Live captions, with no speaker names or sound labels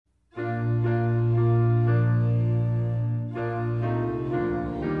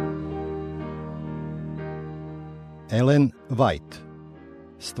Elen Vajt.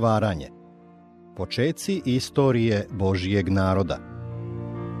 Stvaranje. Počeci istorije Božijeg naroda.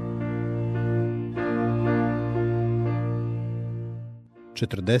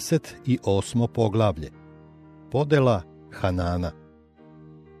 Četrdeset i osmo poglavlje. Podela Hanana.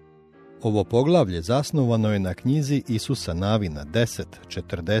 Ovo poglavlje zasnovano je na knjizi Isusa Navina 10,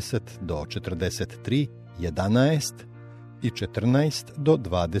 40 do 43, 11 i 14 do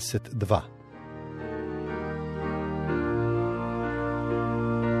 22.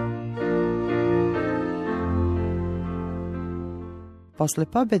 Posle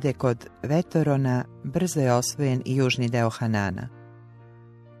pobjede kod Vetorona brzo je osvojen i južni deo Hanana.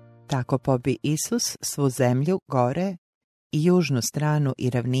 Tako pobi Isus svu zemlju, gore i južnu stranu i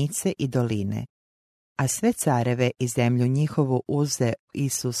ravnice i doline, a sve careve i zemlju njihovu uze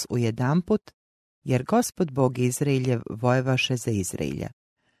Isus ujedanput, jer Gospod Bog Izraeljev vojevaše za Izraelja.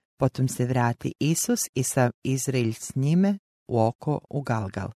 Potom se vrati Isus i sav Izraelj s njime u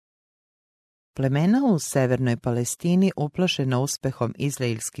Galgal. Plemena u severnoj Palestini, uplašena uspehom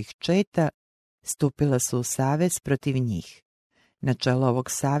izraelskih četa, stupila su u savez protiv njih. Na čelu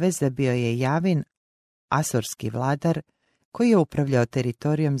ovog saveza bio je Javin, asorski vladar, koji je upravljao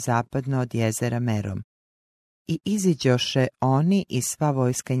teritorijom zapadno od jezera Merom. I iziđoše oni i sva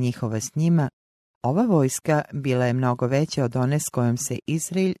vojska njihova s njima. Ova vojska bila je mnogo veća od one s kojom se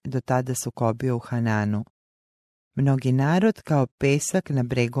Izrael do tada sukobio u Hananu. Mnogi narod kao pesak na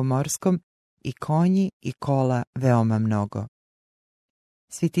bregu morskom, i konji i kola veoma mnogo.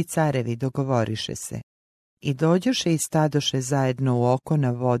 Svi ti carevi dogovoriše se i dođoše i stadoše zajedno u oko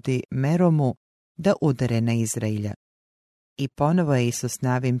na vodi Meromu da udare na Izraelja. I ponovo je Isus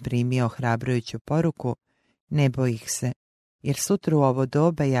Navin primio hrabrujuću poruku: ne boj ih se, jer sutra u ovo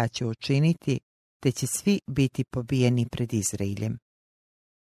doba ja ću učiniti, te će svi biti pobijeni pred Izraeljem.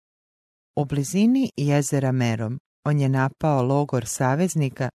 U blizini jezera Merom on je napao logor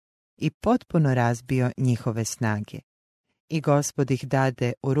saveznika i potpuno razbio njihove snage. I Gospod ih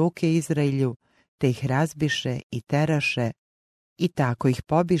dade u ruke Izraelju, te ih razbiše i teraše, i tako ih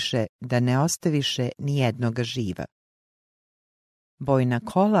pobiše da ne ostaviše ni jednoga živa. Bojna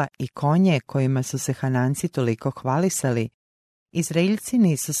kola i konje kojima su se Hananci toliko hvalisali, Izraeljci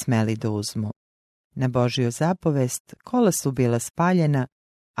nisu smeli da uzmu. Na Božju zapovest kola su bila spaljena,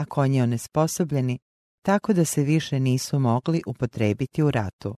 a konji onesposobljeni, tako da se više nisu mogli upotrebiti u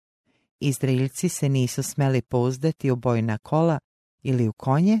ratu. Izraeljci se nisu smeli pouzdati u bojna kola ili u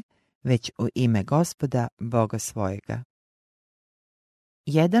konje, već u ime Gospoda, Boga svojega.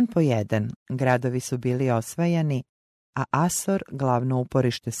 Jedan po jedan gradovi su bili osvajani, a Asor, glavno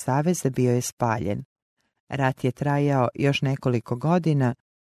uporište saveza, bio je spaljen. Rat je trajao još nekoliko godina,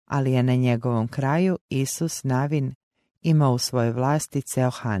 ali je na njegovom kraju Isus Navin imao u svojoj vlasti ceo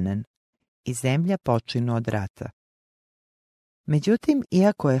Hanan i zemlja počinu od rata. Međutim,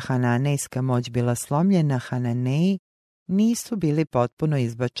 iako je hananejska moć bila slomljena, Hananeji nisu bili potpuno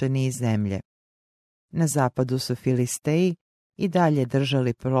izbačeni iz zemlje. Na zapadu su Filisteji i dalje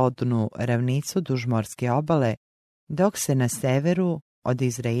držali plodnu ravnicu duž morske obale, dok se na severu od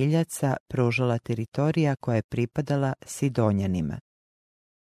Izraeljaca pružala teritorija koja je pripadala Sidonjanima.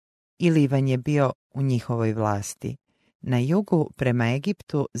 I Livan je bio u njihovoj vlasti. Na jugu prema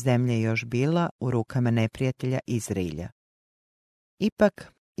Egiptu zemlja je još bila u rukama neprijatelja Izraelja.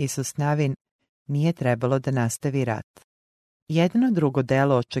 Ipak, Isus Navin nije trebalo da nastavi rat. Jedno drugo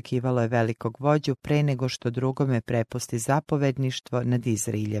delo očekivalo je velikog vođu pre nego što drugome prepusti zapovedništvo nad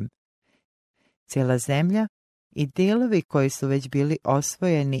Izraeljem. Cijela zemlja i delovi koji su već bili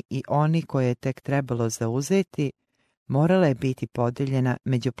osvojeni i oni koje je tek trebalo zauzeti, morala je biti podeljena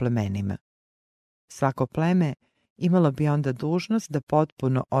među plemenima. Svako pleme imalo bi onda dužnost da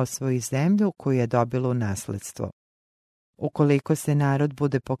potpuno osvoji zemlju koju je dobilo u nasledstvo. Ukoliko se narod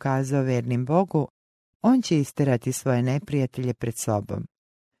bude pokazao vernim Bogu, on će isterati svoje neprijatelje pred sobom.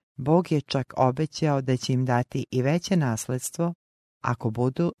 Bog je čak obećao da će im dati i veće nasledstvo ako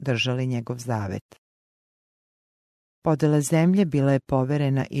budu držali njegov zavet. Podela zemlje bila je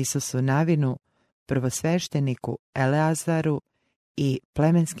poverena Isusu Navinu, prvosvešteniku Eleazaru i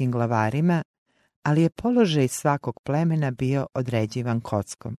plemenskim glavarima, ali je položaj svakog plemena bio određivan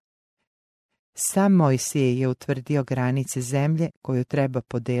kockom. Sam Mojsije je utvrdio granice zemlje koju treba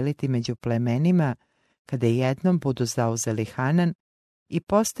podeliti među plemenima kada jednom budu zauzeli Hanan i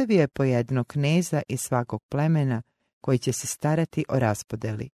postavio je po jednog kneza iz svakog plemena koji će se starati o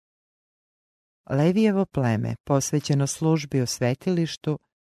raspodeli. Levijevo pleme, posvećeno službi u svetilištu,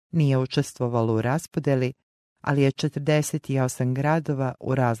 nije učestvovalo u raspodeli, ali je 48 gradova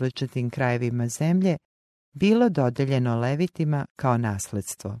u različitim krajevima zemlje bilo dodeljeno Levitima kao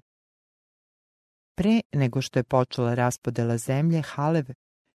nasledstvo. Pre nego što je počela raspodela zemlje, Halev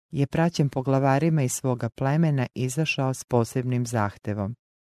je praćen poglavarima iz svoga plemena izašao s posebnim zahtevom.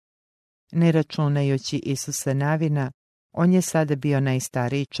 Ne računajući Isusa Navina, on je sada bio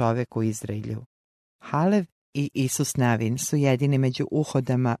najstariji čovjek u Izraelju. Halev i Isus Navin su jedini među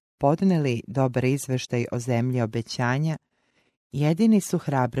uhodama podneli dobar izveštaj o zemlji obećanja, jedini su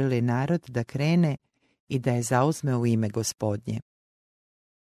hrabrili narod da krene i da je zauzme u ime Gospodnje.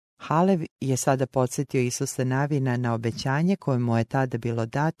 Halev je sada podsjetio Isusa Navina na obećanje koje mu je tada bilo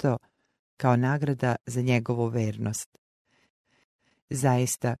dato kao nagrada za njegovu vernost.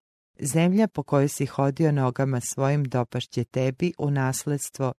 Zaista, zemlja po kojoj si hodio nogama svojim dopašće tebi u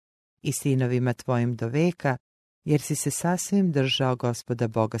nasledstvo i sinovima tvojim do veka, jer si se sasvim držao Gospoda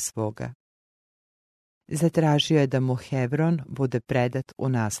Boga svoga. Zatražio je da mu Hebron bude predat u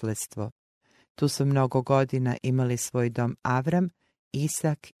nasledstvo. Tu su mnogo godina imali svoj dom Avram,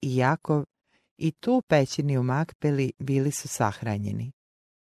 Isak i Jakov i tu u pećini u Makpeli bili su sahranjeni.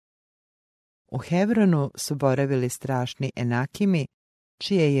 U Hebronu su boravili strašni Enakimi,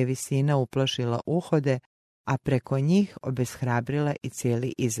 čija je visina uplašila uhode, a preko njih obeshrabrila i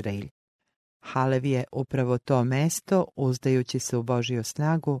cijeli Izrael. Halev je upravo to mesto, uzdajući se u Božju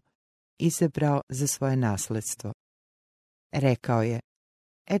snagu, izabrao za svoje nasledstvo. Rekao je,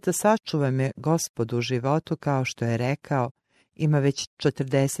 eto sačuvaj me Gospod u životu kao što je rekao, ima već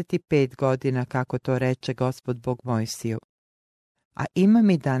 45 godina kako to reče Gospod Bog Mojsiju. A ima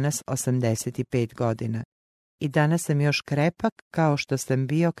mi danas 85 godina. I danas sam još krepak kao što sam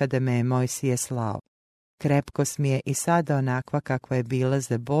bio kada me je Mojsije slao. Krepkost mi je i sada onakva kakva je bila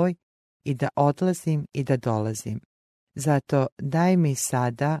za boj i da odlazim i da dolazim. Zato daj mi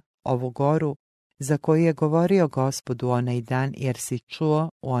sada ovu goru za koju je govorio Gospod u onaj dan, jer si čuo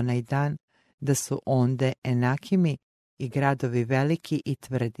u onaj dan da su onde Enakimi i gradovi veliki i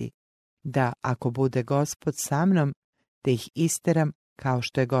tvrdi, da ako bude Gospod sa mnom, da ih isteram kao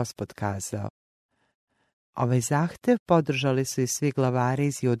što je Gospod kazao. Ovaj zahtev podržali su i svi glavari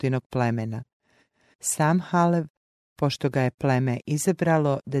iz Judinog plemena. Sam Halev, pošto ga je pleme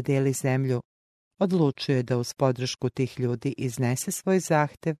izabralo da deli zemlju, odlučio je da uz podršku tih ljudi iznese svoj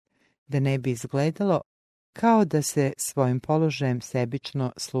zahtev, da ne bi izgledalo kao da se svojim položajem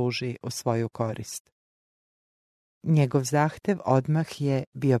sebično služi u svoju korist. Njegov zahtev odmah je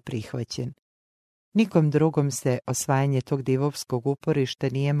bio prihvaćen. Nikom drugom se osvajanje tog divovskog uporišta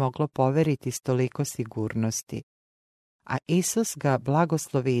nije moglo poveriti s toliko sigurnosti. A Isus ga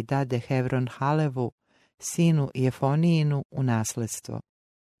blagoslovi i dade Hebron Halevu, sinu Jefonijinu, u nasledstvo,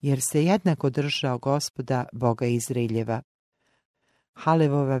 jer se jednako držao Gospoda, Boga Izraeljeva.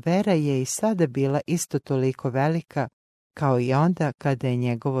 Halevova vera je i sada bila isto toliko velika, kao i onda kada je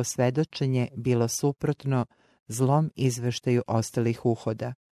njegovo svedočenje bilo suprotno zlom izveštaju ostalih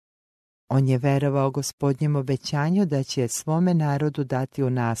uhoda. On je verovao Gospodnjem obećanju da će svome narodu dati u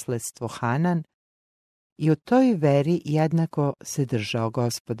nasledstvo Hanan i u toj veri jednako se držao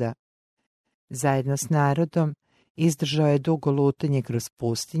Gospoda. Zajedno s narodom izdržao je dugo lutanje kroz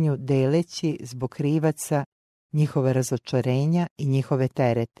pustinju, deleći zbog krivaca njihova razočarenja i njihove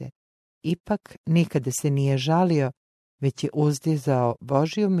terete. Ipak nikada se nije žalio, već je uzdizao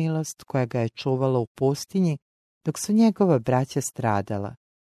Božju milost koja ga je čuvala u pustinji dok su njegova braća stradala.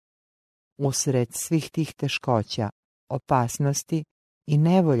 Usred svih tih teškoća, opasnosti i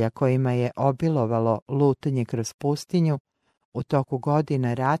nevolja kojima je obilovalo lutanje kroz pustinju, u toku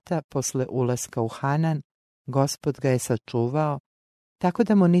godina rata posle ulaska u Hanan, Gospod ga je sačuvao, tako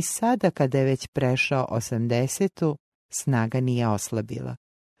da mu ni sada kada je već prešao 80, snaga nije oslabila.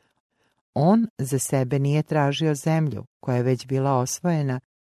 On za sebe nije tražio zemlju koja je već bila osvojena,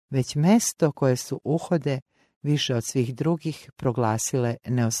 već mesto koje su uhode više od svih drugih proglasile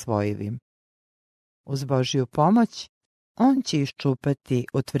neosvojivim. Uz Božju pomoć, on će iščupati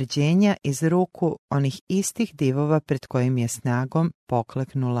utvrđenja iz ruku onih istih divova pred kojim je snagom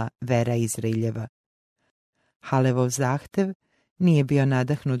pokleknula vera Izraeljeva. Halevov zahtev nije bio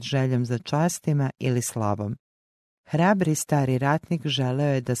nadahnut željom za častima ili slavom. Hrabri stari ratnik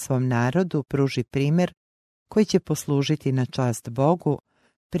želeo je da svom narodu pruži primjer koji će poslužiti na čast Bogu,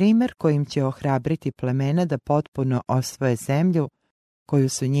 primjer kojim će ohrabriti plemena da potpuno osvoje zemlju koju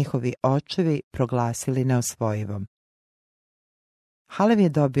su njihovi očevi proglasili neosvojivom. Halev je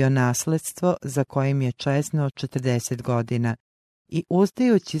dobio nasledstvo za kojim je čeznuo 40 godina i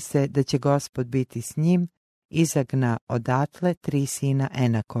uzdajući se da će Gospod biti s njim, izagna odatle 3 sina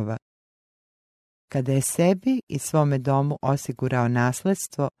Enakova. Kada je sebi i svome domu osigurao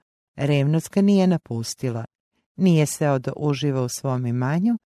nasledstvo, revnost ga nije napustila, nije seo da uživa u svom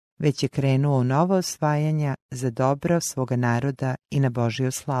imanju, već je krenuo u novo osvajanja za dobro svoga naroda i na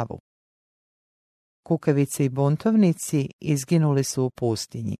Božju slavu. Kukavice i buntovnici izginuli su u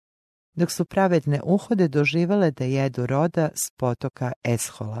pustinji, dok su pravedne uhode doživale da jedu roda s potoka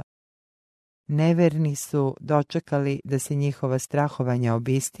Eshola. Neverni su dočekali da se njihova strahovanja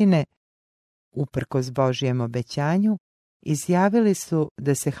obistine, uprkos Božjem obećanju, izjavili su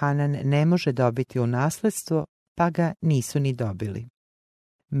da se Hanan ne može dobiti u nasledstvo, pa ga nisu ni dobili.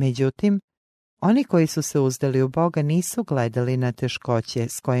 Međutim, oni koji su se uzdali u Boga nisu gledali na teškoće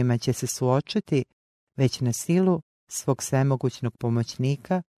s kojima će se suočiti, već na silu svog svemogućnog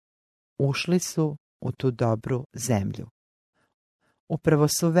pomoćnika ušli su u tu dobru zemlju. Upravo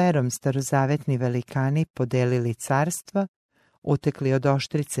su verom starozavetni velikani podelili carstva, utekli od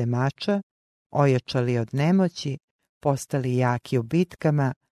oštrice mača, ojačali od nemoći, postali jaki u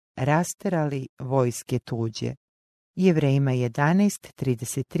bitkama, rasterali vojske tuđe. Jevrejima 11,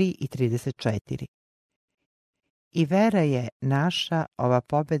 33 i 34. I vera je naša ova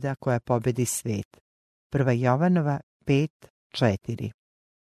pobjeda koja pobedi svijet. 1. Jovanova 5, 4.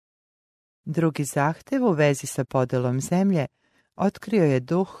 Drugi zahtev u vezi sa podelom zemlje otkrio je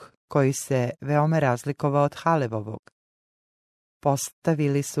duh koji se veoma razlikovao od Halevovog.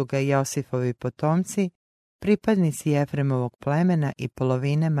 Postavili su ga Josifovi potomci, pripadnici Jefremovog plemena i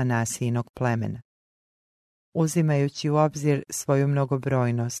polovine Manasijinog plemena. Uzimajući u obzir svoju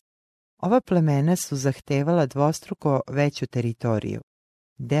mnogobrojnost, ova plemena su zahtevala dvostruko veću teritoriju.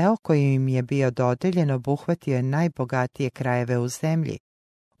 Deo koji im je bio dodeljen obuhvatio je najbogatije krajeve u zemlji,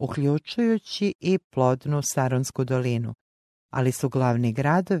 uključujući i plodnu Saronsku dolinu, ali su glavni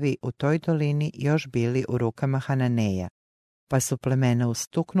gradovi u toj dolini još bili u rukama Hananeja, pa su plemena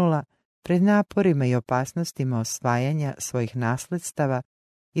ustuknula pred naporima i opasnostima osvajanja svojih nasledstava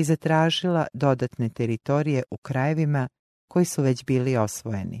i zatražila dodatne teritorije u krajevima koji su već bili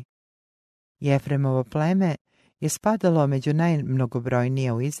osvojeni. Jefremovo pleme je spadalo među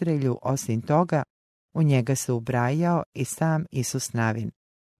najmnogobrojnije u Izraelju, osim toga u njega se ubrajao i sam Isus Navin,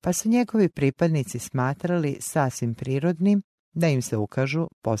 pa su njegovi pripadnici smatrali sasvim prirodnim da im se ukažu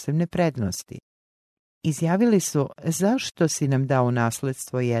posebne prednosti. Izjavili su: zašto si nam dao u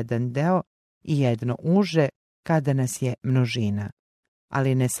nasledstvo jedan deo i jedno uže kada nas je množina?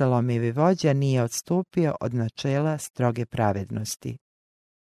 Ali nesalomivi vođa nije odstupio od načela stroge pravednosti.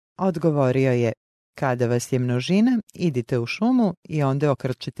 Odgovorio je: kada vas je množina, idite u šumu i onda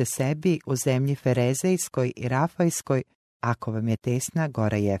okrčite sebi u zemlji Ferezejskoj i Rafajskoj, ako vam je tesna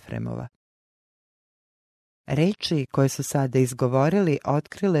gora Jefremova. Reči koje su sada izgovorili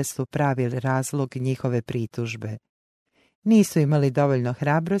otkrile su pravi razlog njihove pritužbe. Nisu imali dovoljno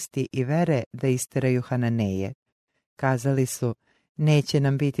hrabrosti i vere da isteraju Hananeje. Kazali su: neće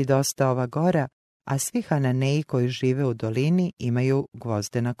nam biti dosta ova gora, a svi Hananeji koji žive u dolini imaju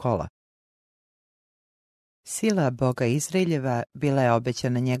gvozdena kola. Sila Boga Izraeljeva bila je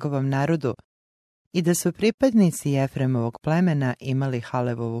obećana njegovom narodu i da su pripadnici Jefremovog plemena imali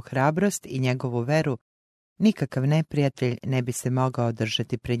Halevovu hrabrost i njegovu veru, nikakav neprijatelj ne bi se mogao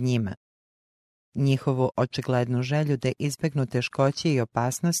održati pred njima. Njihovu očiglednu želju da izbegnu teškoće i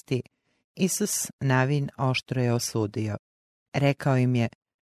opasnosti Isus Navin oštro je osudio. Rekao im je: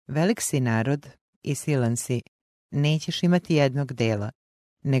 velik si narod i silan si, nećeš imati jednog dela,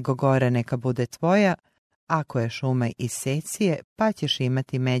 nego gora neka bude tvoja, ako je šuma iz Secije, pa ćeš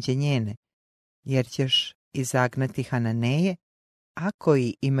imati međe njene, jer ćeš izagnati Hananeje, ako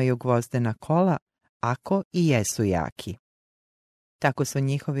i imaju gvozdena kola, ako i jesu jaki. Tako su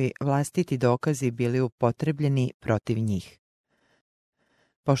njihovi vlastiti dokazi bili upotrebljeni protiv njih.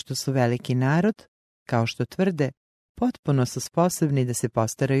 Pošto su veliki narod, kao što tvrde, potpuno su sposobni da se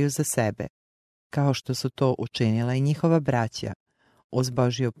postaraju za sebe, kao što su to učinila i njihova braća. Uz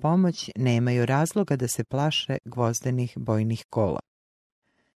Božju pomoć nemaju razloga da se plaše gvozdenih bojnih kola.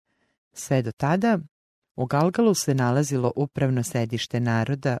 Sve do tada u Galgalu se nalazilo upravno sedište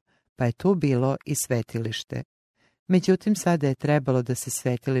naroda, pa je tu bilo i svetilište. Međutim, sada je trebalo da se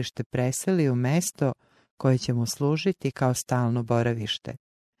svetilište preseli u mesto koje će mu služiti kao stalno boravište.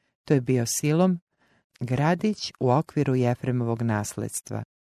 To je bio Silom, gradić u okviru Jefremovog nasledstva.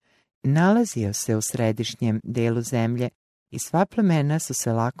 Nalazio se u središnjem delu zemlje i sva plemena su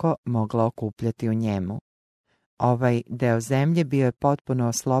se lako mogla okupljati u njemu. Ovaj deo zemlje bio je potpuno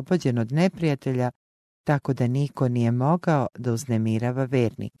oslobođen od neprijatelja, tako da niko nije mogao da uznemirava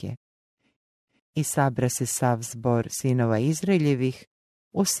vernike. I sabra se sav zbor sinova Izraeljevih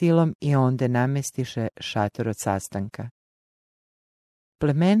u Silom i onde namestiše šator od sastanka.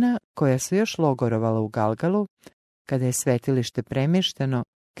 Plemena koja su još logorovala u Galgalu, kada je svetilište premješteno,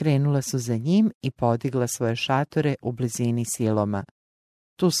 krenula su za njim i podigla svoje šatore u blizini Siloma.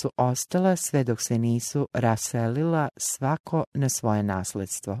 Tu su ostala sve dok se nisu raselila svako na svoje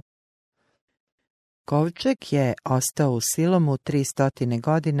nasledstvo. Kovčeg je ostao u Silomu 300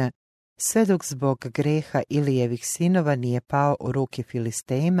 godina, sve dok zbog greha Ilijevih sinova nije pao u ruke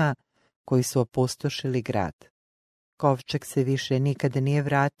Filistejima, koji su opustošili grad. Kovčeg se više nikada nije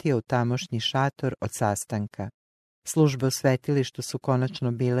vratio u tamošnji šator od sastanka. Službe u svetilištu su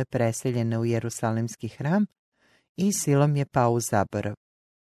konačno bile preseljene u Jerusalimski hram i Silom je pao u zaborav.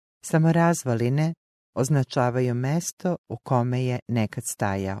 Samo razvaline označavaju mesto u kome je nekad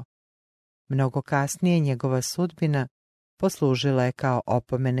stajao. Mnogo kasnije njegova sudbina poslužila je kao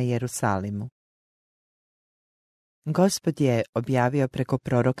opomena Jerusalimu. Gospod je objavio preko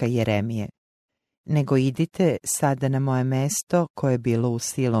proroka Jeremije: nego idite sada na moje mesto koje je bilo u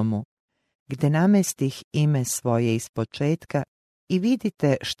Silomu, gde namestih ime svoje iz početka, i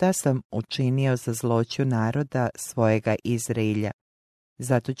vidite šta sam učinio za zloću naroda svojega Izrailja.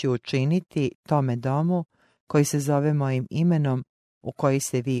 Zato ću učiniti tome domu koji se zove mojim imenom, u koji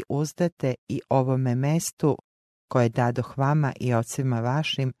se vi uzdate, i ovome mestu koje dadoh vama i ocima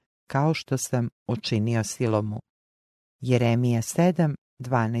vašim, kao što sam učinio Silomu. Jeremija 7,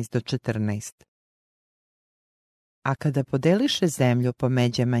 12-14. A kada podeliše zemlju po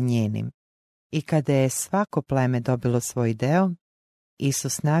međama njenim i kada je svako pleme dobilo svoj deo,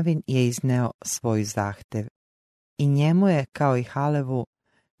 Isus Navin je izneo svoj zahtev. I njemu je, kao i Halevu,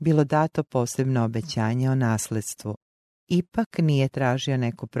 bilo dato posebno obećanje o nasledstvu. Ipak nije tražio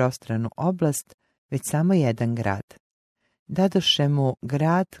neku prostranu oblast, već samo jedan grad. Dadoše mu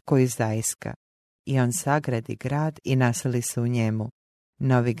grad koji zaiska, i on sagradi grad i naseli se u njemu.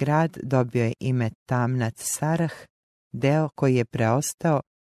 Novi grad dobio je ime Tamnat Sarah, deo koji je preostao,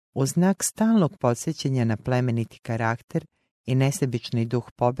 u znak stalnog podsjećanja na plemeniti karakter i nesebični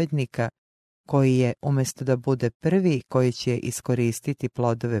duh pobednika, koji je, umjesto da bude prvi koji će iskoristiti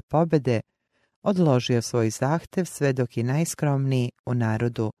plodove pobede, odložio svoj zahtev sve dok i najskromniji u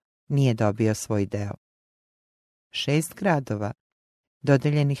narodu nije dobio svoj deo. 6 gradova,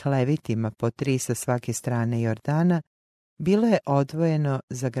 dodeljenih Levitima po 3 sa svake strane Jordana, bilo je odvojeno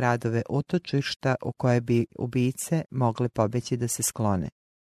za gradove utočišta u koje bi ubice mogle pobeći da se sklone.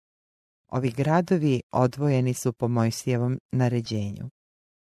 Ovi gradovi odvojeni su po Mojsijevom naređenju.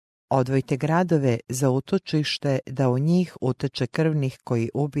 Odvojite gradove za utočište da u njih uteče krvnih koji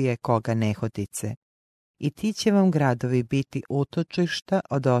ubije koga nehotice. I ti će vam gradovi biti utočišta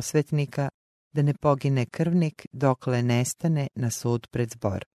od osvetnika, da ne pogine krvnik dokle nestane na sud pred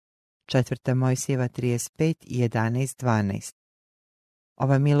zbor. 4. Mojsijeva 35, 11, 12.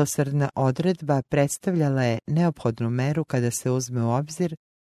 Ova milosrdna odredba predstavljala je neophodnu meru kada se uzme u obzir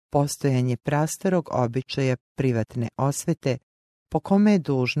postojanje prastarog običaja privatne osvete, po kome je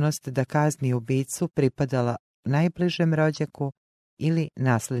dužnost da kazni ubicu pripadala najbližem rođaku ili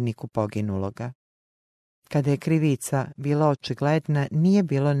nasledniku poginuloga. Kada je krivica bila očigledna, nije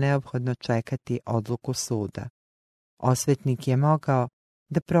bilo neophodno čekati odluku suda. Osvetnik je mogao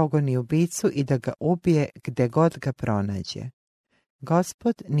da progoni ubicu i da ga ubije gde god ga pronađe.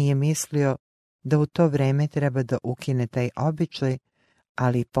 Gospod nije mislio da u to vreme treba da ukine taj običaj,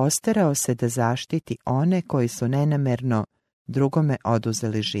 ali postarao se da zaštiti one koji su nenamerno drugome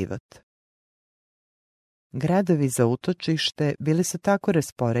oduzeli život. Gradovi za utočište bili su tako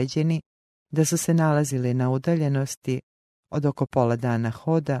raspoređeni da su se nalazili na udaljenosti od oko pola dana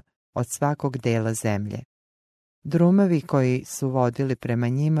hoda od svakog dela zemlje. Drumovi koji su vodili prema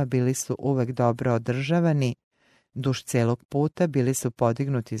njima bili su uvek dobro održavani, duž celog puta bili su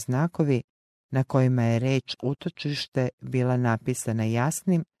podignuti znakovi na kojima je reč utočište bila napisana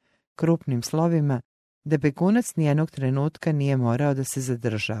jasnim, krupnim slovima, da begunac nijednog trenutka nije morao da se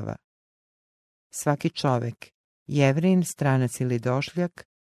zadržava. Svaki čovek, Jevrin, stranac ili došljak,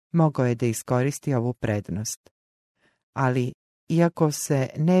 mogao je da iskoristi ovu prednost. Ali, iako se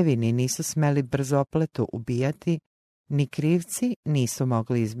nevini nisu smeli brzopleto ubijati, ni krivci nisu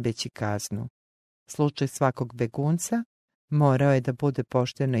mogli izbeći kaznu. Slučaj svakog begunca morao je da bude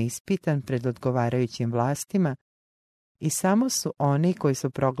pošteno ispitan pred odgovarajućim vlastima i samo su oni koji su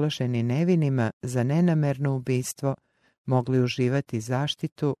proglašeni nevinima za nenamerno ubistvo mogli uživati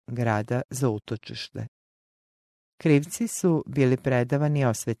zaštitu grada za utočište. Krivci su bili predavani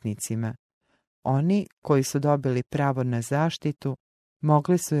osvetnicima. Oni koji su dobili pravo na zaštitu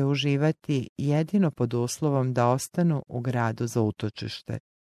mogli su je uživati jedino pod uslovom da ostanu u gradu za utočište.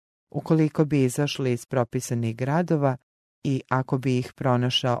 Ukoliko bi izašli iz propisanih gradova i ako bi ih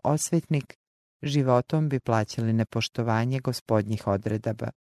pronašao osvetnik, životom bi plaćali nepoštovanje gospodnjih odredaba.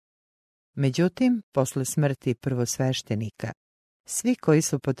 Međutim, posle smrti prvosveštenika, svi koji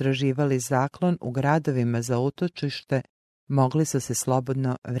su potraživali zaklon u gradovima za utočište mogli su se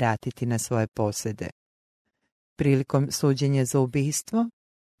slobodno vratiti na svoje posede. Prilikom suđenja za ubistvo,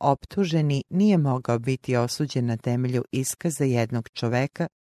 optuženi nije mogao biti osuđen na temelju iskaza jednog čoveka,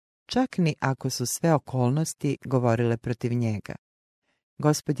 čak ni ako su sve okolnosti govorile protiv njega.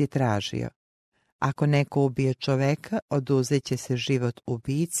 Gospod je tražio: ako neko ubije čoveka, oduzet će se život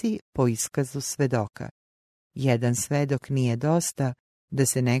ubici po iskazu svedoka. Jedan svedok nije dosta da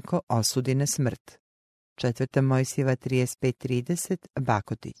se neko osudi na smrt. 4. Mojsijeva 35:30,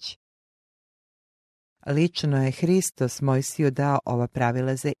 Bakotić. Lično je Hristos Mojsiju dao ova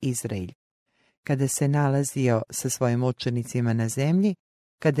pravila za Izrael. Kada se nalazio sa svojim učenicima na zemlji,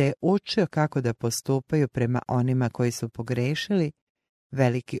 kada je učio kako da postupaju prema onima koji su pogrešili,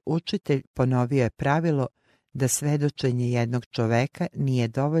 veliki učitelj ponovio je pravilo da svedočenje jednog čoveka nije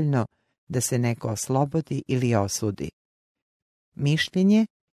dovoljno da se neko oslobodi ili osudi. Mišljenje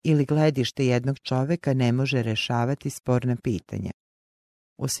ili gledište jednog čoveka ne može rešavati sporna pitanja.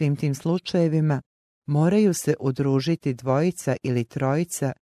 U svim tim slučajevima moraju se udružiti dvojica ili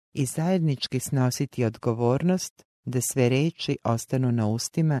trojica i zajednički snositi odgovornost da sve reči ostanu na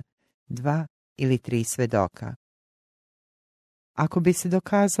ustima 2 ili 3 svedoka. Ako bi se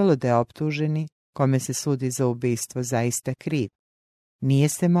dokazalo da je optuženi, kome se sudi za ubistvo, zaista kriv, nije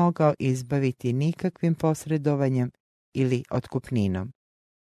se mogao izbaviti nikakvim posredovanjem ili otkupninom.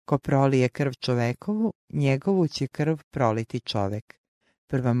 Ko prolije krv čovekovu, njegovu će krv proliti čovek.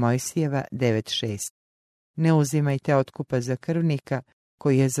 1. Mojsijeva 9:6. Ne uzimajte otkupa za krvnika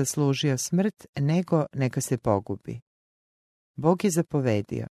koji je zaslužio smrt, nego neka se pogubi. Bog je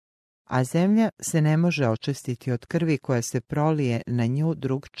zapovedio: a zemlja se ne može očistiti od krvi koja se prolije na nju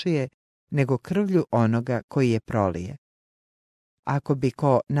drugčije nego krvlju onoga koji je prolije. Ako bi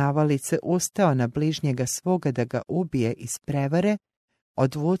ko navalice ustao na bližnjega svoga da ga ubije iz prevare,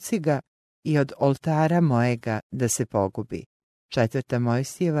 odvuci ga i od oltara mojega da se pogubi. 4.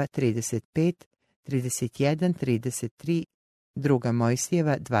 Mojsijeva 35, 31, 33, 2.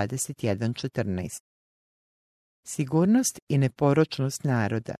 Mojsijeva 21:14. Sigurnost i neporočnost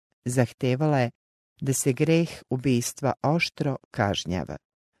naroda zahtevala je da se greh ubistva oštro kažnjava.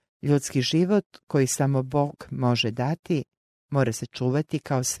 Ljudski život koji samo Bog može dati mora se čuvati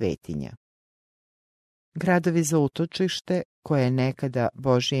kao svetinja. Gradovi za utočište koje je nekada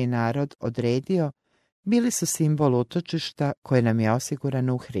Božji narod odredio bili su simbol utočišta koje nam je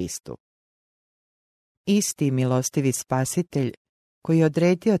osigurano u Hristu. Isti milostivi Spasitelj koji je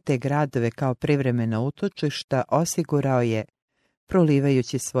odredio te gradove kao privremena utočišta osigurao je,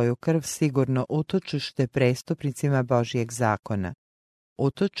 prolivajući svoju krv, sigurno utočište prestupnicima Božjeg zakona,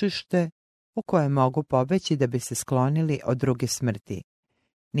 utočište u koje mogu pobeći da bi se sklonili od druge smrti.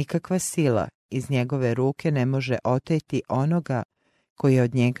 Nikakva sila iz njegove ruke ne može oteti onoga koji je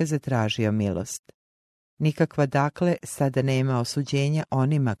od njega zatražio milost. Nikakva dakle sada nema osuđenja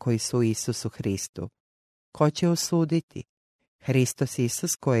onima koji su u Isusu Hristu. Ko će osuditi? Hristos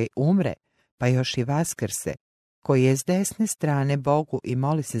Isus koji umre, pa još i vaskrse, koji je s desne strane Bogu i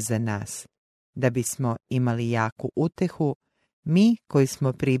moli se za nas, da bismo imali jaku utehu, mi koji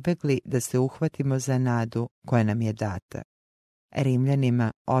smo pribegli da se uhvatimo za nadu koja nam je data.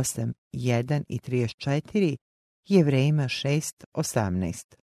 Rimljanima 8, 1 i 34, Jevrejima 6,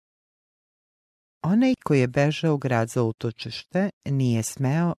 18. Onaj koji je bežao u grad za utočište nije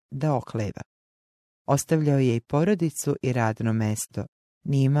smeo da okleva. Ostavljao je i porodicu i radno mesto.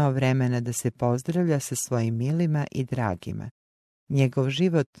 Nije imao vremena da se pozdravlja sa svojim milima i dragima. Njegov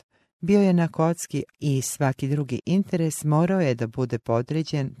život bio je na kocki i svaki drugi interes morao je da bude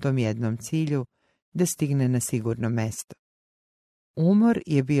podređen tom jednom cilju, da stigne na sigurno mesto. Umor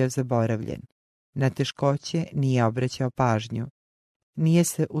je bio zaboravljen. Na teškoće nije obraćao pažnju. Nije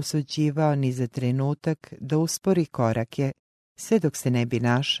se usuđivao ni za trenutak da uspori korake, sve dok se ne bi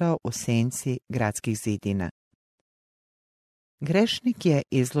našao u senci gradskih zidina. Grešnik je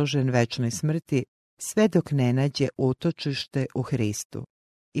izložen večnoj smrti sve dok ne nađe utočište u Hristu.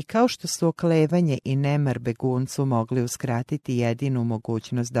 I kao što su oklevanje i nemar beguncu mogli uskratiti jedinu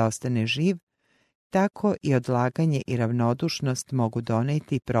mogućnost da ostane živ, tako i odlaganje i ravnodušnost mogu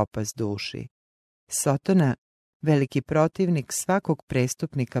doneti propast duši. Sotona, veliki protivnik svakog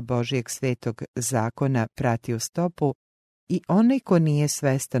prestupnika Božijeg svetog zakona, prati u stopu, i onaj ko nije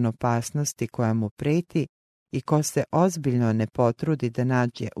svestan opasnosti koja mu preti i ko se ozbiljno ne potrudi da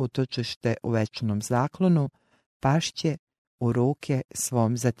nađe utočište u večnom zaklonu, pašće u ruke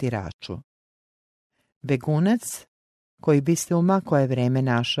svom zatiraču. Begunac, koji bi se u ma koje vreme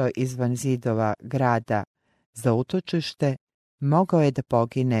našao izvan zidova grada za utočište, mogao je da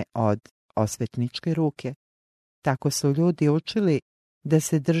pogine od osvetničke ruke. Tako su ljudi učili da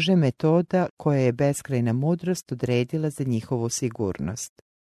se drže metoda koja je beskrajna mudrost odredila za njihovu sigurnost.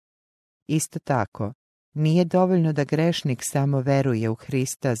 Isto tako, Nije dovoljno da grešnik samo veruje u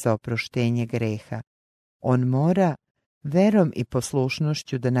Hrista za oproštenje greha. On mora verom i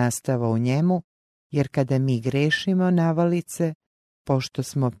poslušnošću da nastava u njemu, jer kada mi grešimo navalice, pošto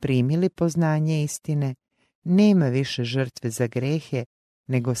smo primili poznanje istine, nema više žrtve za grehe,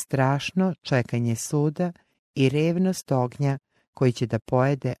 nego strašno čekanje suda i revnost ognja koji će da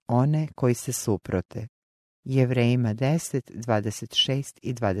pojede one koji se suprote. Jevrejima 10, 26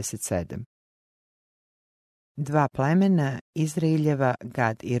 i 27. Dva plemena, Izraeljeva,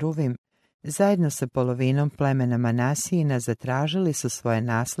 Gad i Ruvim, zajedno sa polovinom plemena Manasijina zatražili su svoje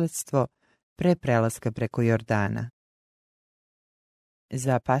nasledstvo pre prelaska preko Jordana.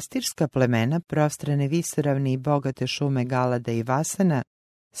 Za pastirska plemena prostrane visoravni i bogate šume Galada i Vasana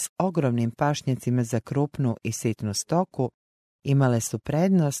s ogromnim pašnjacima za krupnu i sitnu stoku imale su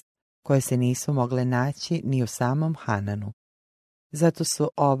prednost koje se nisu mogle naći ni u samom Hananu. Zato su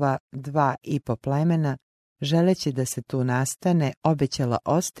ova 2,5 plemena, želeći da se tu nastane, obećala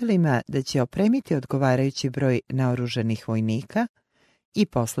ostalima da će opremiti odgovarajući broj naoružanih vojnika i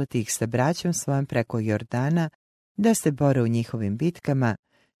poslati ih sa braćom svojom preko Jordana da se bore u njihovim bitkama,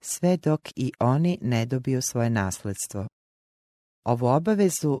 sve dok i oni ne dobiju svoje nasledstvo. Ovu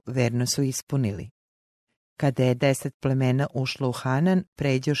obavezu verno su ispunili. Kada je 10 plemena ušlo u Hanan,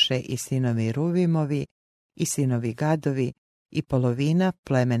 pređoše i sinovi Ruvimovi, i sinovi Gadovi, i polovina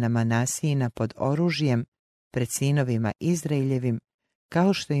plemena Manasijina pod oružjem pred sinovima Izraeljevim,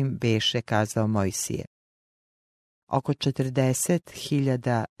 kao što im beše kazao Mojsije. Oko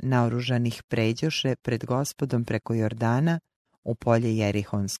 40.000 naoružanih pređoše pred Gospodom preko Jordana u polje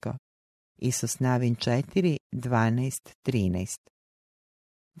Jerihonsko. Isus Navin 4, 12, 13.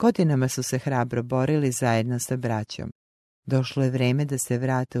 Godinama su se hrabro borili zajedno sa braćom. Došlo je vreme da se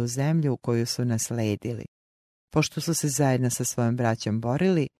vrate u zemlju koju su nasledili. Pošto su se zajedno sa svojom braćom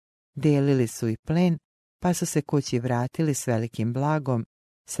borili, delili su i plen, pa su se kući vratili s velikim blagom,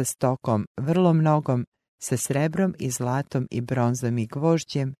 sa stokom vrlo mnogom, sa srebrom i zlatom i bronzom i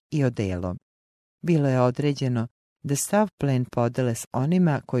gvožđem i odelom. Bilo je određeno da sav plen podele s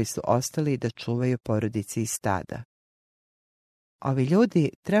onima koji su ostali da čuvaju porodici i stada. Ovi ljudi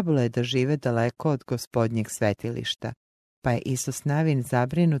trebalo je da žive daleko od Gospodnjeg svetilišta, pa je Isus Navin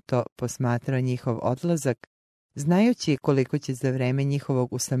zabrinuto posmatrao njihov odlazak, znajući koliko će za vreme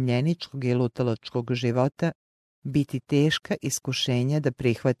njihovog usamljeničkog i lutalačkog života biti teška iskušenja da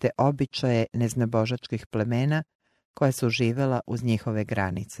prihvate običaje neznabožačkih plemena koja su živela uz njihove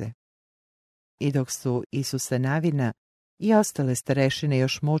granice. I dok su Isusa Navina i ostale starešine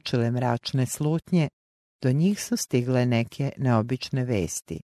još mučile mračne slutnje, do njih su stigle neke neobične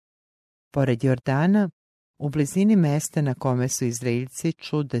vesti. Pored Jordana, u blizini mesta na kome su Izraeljci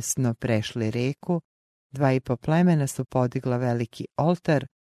čudesno prešli reku, 2,5 plemena su podigla veliki oltar,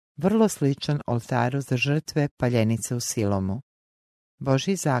 vrlo sličan oltaru za žrtve paljenice u Silomu.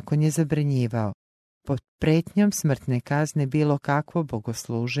 Božji zakon je zabranjivao pod pretnjom smrtne kazne bilo kakvo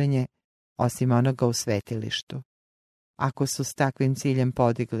bogosluženje, osim onoga u svetilištu. Ako su s takvim ciljem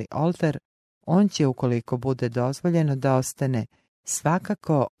podigli oltar, on će, ukoliko bude dozvoljeno da ostane,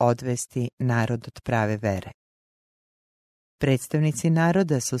 svakako odvesti narod od prave vere. Predstavnici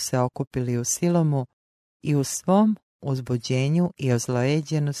naroda su se okupili u Silomu i u svom uzbuđenju i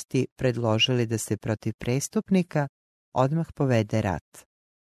ozlojeđenosti predložili da se protiv prestupnika odmah povede rat.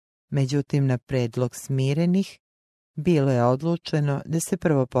 Međutim, na predlog smirenih bilo je odlučeno da se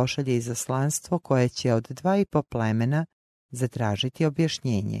prvo pošalje izaslanstvo koje će od 2,5 plemena zatražiti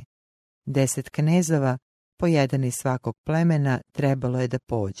objašnjenje. 10 knezova, po jedan iz svakog plemena, trebalo je da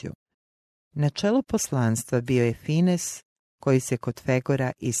pođu. Na čelu poslanstva bio je Fines, koji se kod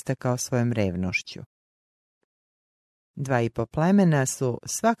Fegora istakao svojom revnošću. 2,5 plemena su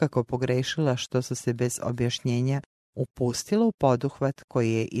svakako pogrešila što su se bez objašnjenja upustila u poduhvat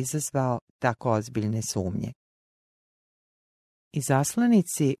koji je izazvao tako ozbiljne sumnje.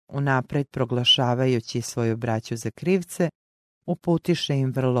 Izaslanici, unapred proglašavajući svoju braću za krivce, uputiše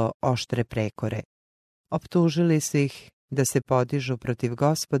im vrlo oštre prekore. Optužili su ih da se podižu protiv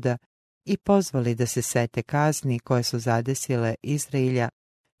Gospoda i pozvali da se sete kazni koje su zadesile Izraelja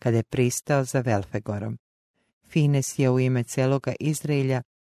kada je pristao za Velfegorom. Fines je u ime celoga Izraelja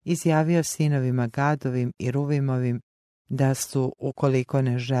izjavio sinovima Gadovim i Ruvimovim da su, ukoliko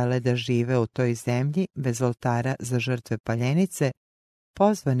ne žele da žive u toj zemlji bez oltara za žrtve paljenice,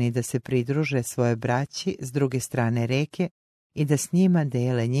 pozvani da se pridruže svoje braći s druge strane reke i da s njima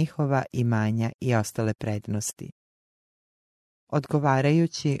dele njihova imanja i ostale prednosti.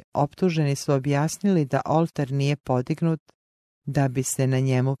 Odgovarajući, optuženi su objasnili da oltar nije podignut da bi se na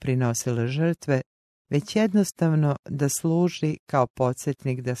njemu prinosile žrtve, već jednostavno da služi kao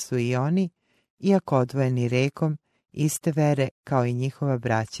podsjetnik da su i oni iako odvojeni rekom iste vere kao i njihova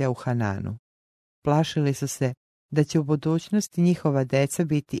braća u Hananu. Plašili su se da će u budućnosti njihova deca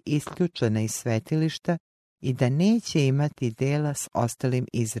biti isključena iz svetilišta i da neće imati dela s ostalim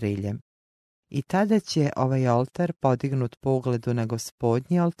Izraeljem. I tada će ovaj oltar, podignut po ugledu na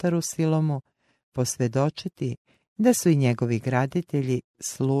Gospodnji oltar u Silomu, posvjedočiti da su i njegovi graditelji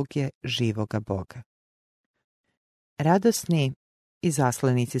sluge živoga Boga. Radosni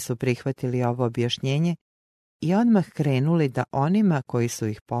izaslanici su prihvatili ovo objašnjenje i odmah krenuli da onima koji su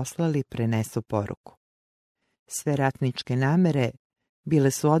ih poslali prenesu poruku. Sve ratničke namere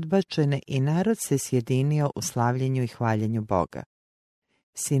bile su odbačene i narod se sjedinio u slavljenju i hvaljenju Boga.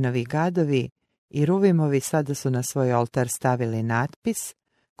 Sinovi Gadovi i Ruvimovi sada su na svoj oltar stavili natpis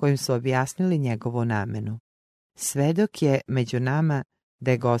kojim su objasnili njegovu namenu. Svedok je među nama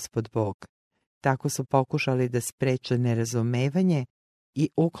da je Gospod Bog. Tako su pokušali da spreče nerazumevanje i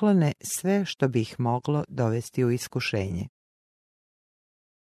uklone sve što bi ih moglo dovesti u iskušenje.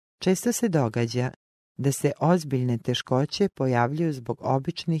 Često se događa da se ozbiljne teškoće pojavljuju zbog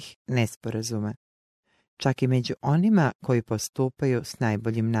običnih nesporazuma, čak i među onima koji postupaju s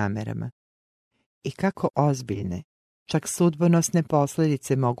najboljim namerama. I kako ozbiljne, čak sudbonosne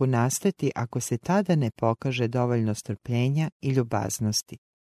posljedice mogu nastati ako se tada ne pokaže dovoljno strpljenja i ljubaznosti.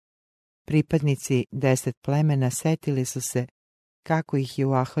 Pripadnici 10 plemena setili su se kako ih je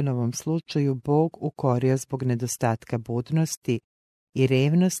u Ahanovom slučaju Bog ukorio zbog nedostatka budnosti i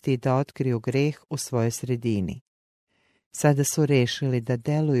revnosti da otkriju greh u svojoj sredini. Sada su rešili da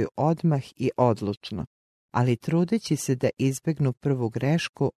deluju odmah i odlučno, ali trudeći se da izbegnu prvu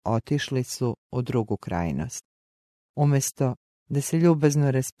grešku, otišli su u drugu krajnost. Umjesto da se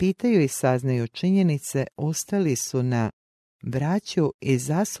ljubazno raspitaju i saznaju činjenice, ustali su na braću i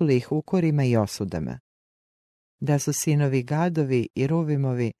zasuli ih ukorima i osudama. Da su sinovi Gadovi i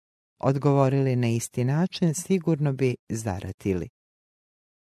Ruvimovi odgovorili na isti način, sigurno bi zaratili.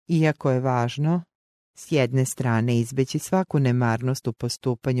 Iako je važno s jedne strane izbeći svaku nemarnost u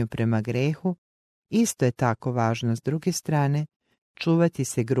postupanju prema grehu, isto je tako važno s druge strane čuvati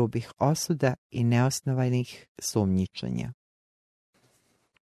se grubih osuda i neosnovanih sumnjičenja.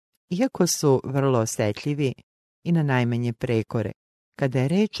 Iako su vrlo osjetljivi i na najmanje prekore, kada je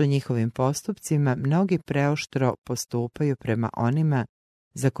reč o njihovim postupcima, mnogi preoštro postupaju prema onima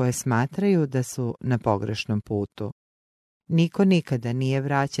za koje smatraju da su na pogrešnom putu. Niko nikada nije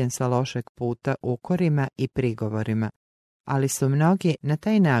vraćen sa lošeg puta ukorima i prigovorima, ali su mnogi na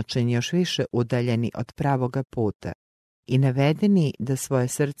taj način još više udaljeni od pravoga puta i navedeni da svoje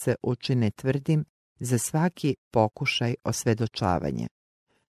srce učine tvrdim za svaki pokušaj osvedočavanja.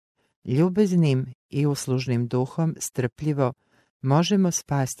 Ljubaznim i uslužnim duhom strpljivo možemo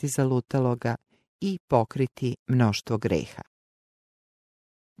spasti zalutaloga i pokriti mnoštvo greha.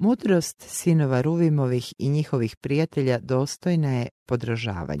 Mudrost sinova Ruvimovih i njihovih prijatelja dostojna je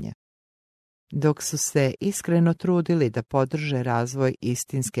podražavanja. Dok su se iskreno trudili da podrže razvoj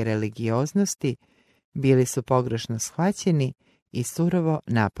istinske religioznosti, bili su pogrešno shvaćeni i surovo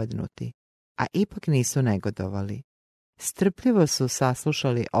napadnuti, a ipak nisu negodovali. Strpljivo su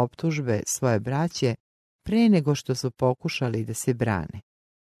saslušali optužbe svoje braće pre nego što su pokušali da se brane,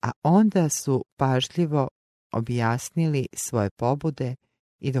 a onda su pažljivo objasnili svoje pobude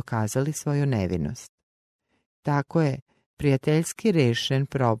i dokazali svoju nevinost. Tako je prijateljski rešen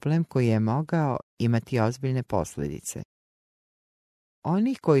problem koji je mogao imati ozbiljne posljedice.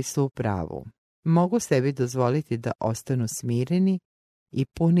 Oni koji su u pravu mogu sebi dozvoliti da ostanu smireni i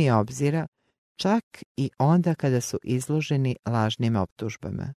puni obzira, čak i onda kada su izloženi lažnim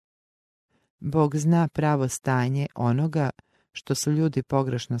optužbama. Bog zna pravo stanje onoga što su ljudi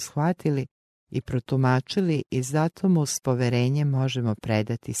pogrešno shvatili i protumačili i zato mu s poverenjem možemo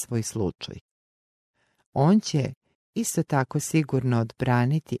predati svoj slučaj. On će isto tako sigurno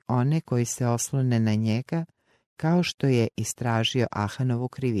odbraniti one koji se oslone na njega, kao što je istražio Ahanovu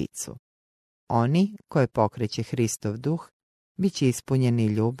krivicu. Oni koje pokreće Hristov duh bit će ispunjeni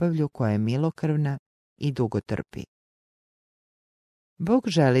ljubavlju koja je milokrvna i dugo trpi. Bog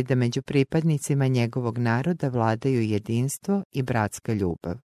želi da među pripadnicima njegovog naroda vladaju jedinstvo i bratska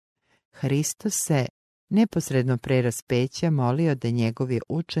ljubav. Hristos se neposredno pre raspeća molio da njegovi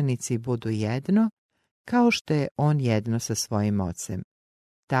učenici budu jedno, kao što je on jedno sa svojim ocem,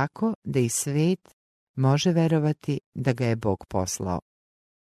 tako da i svet može verovati da ga je Bog poslao.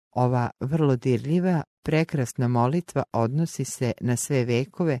 Ova vrlo dirljiva, prekrasna molitva odnosi se na sve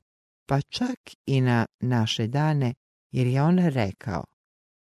vekove, pa čak i na naše dane, jer je on rekao: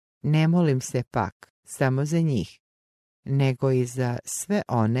 ne molim se pak samo za njih, nego i za sve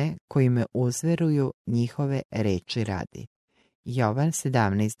one koji me uzveruju njihove reči radi. Jovan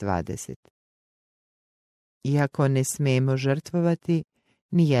 17:20. Iako ne smemo žrtvovati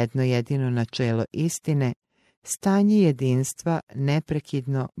ni jedno jedino načelo istine, stanje jedinstva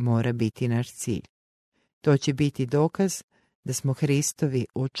neprekidno mora biti naš cilj. To će biti dokaz da smo Hristovi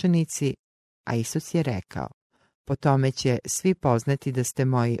učenici, a Isus je rekao: po tome će svi poznati da ste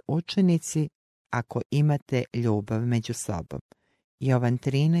moji učenici ako imate ljubav među sobom. Jovan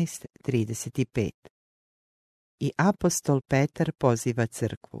 13:35. I apostol Petar poziva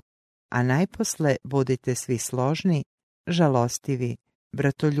crkvu: a najposle budite svi složni, žalostivi,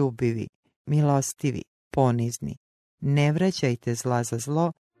 bratoljubivi, milostivi, ponizni. Ne vraćajte zla za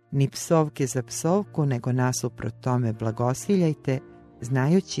zlo, ni psovke za psovku, nego nasuprot tome blagosiljajte,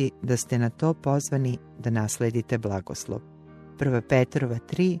 znajući da ste na to pozvani da nasledite blagoslov. 1. Petrova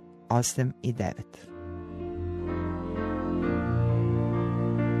 3:8 i 9.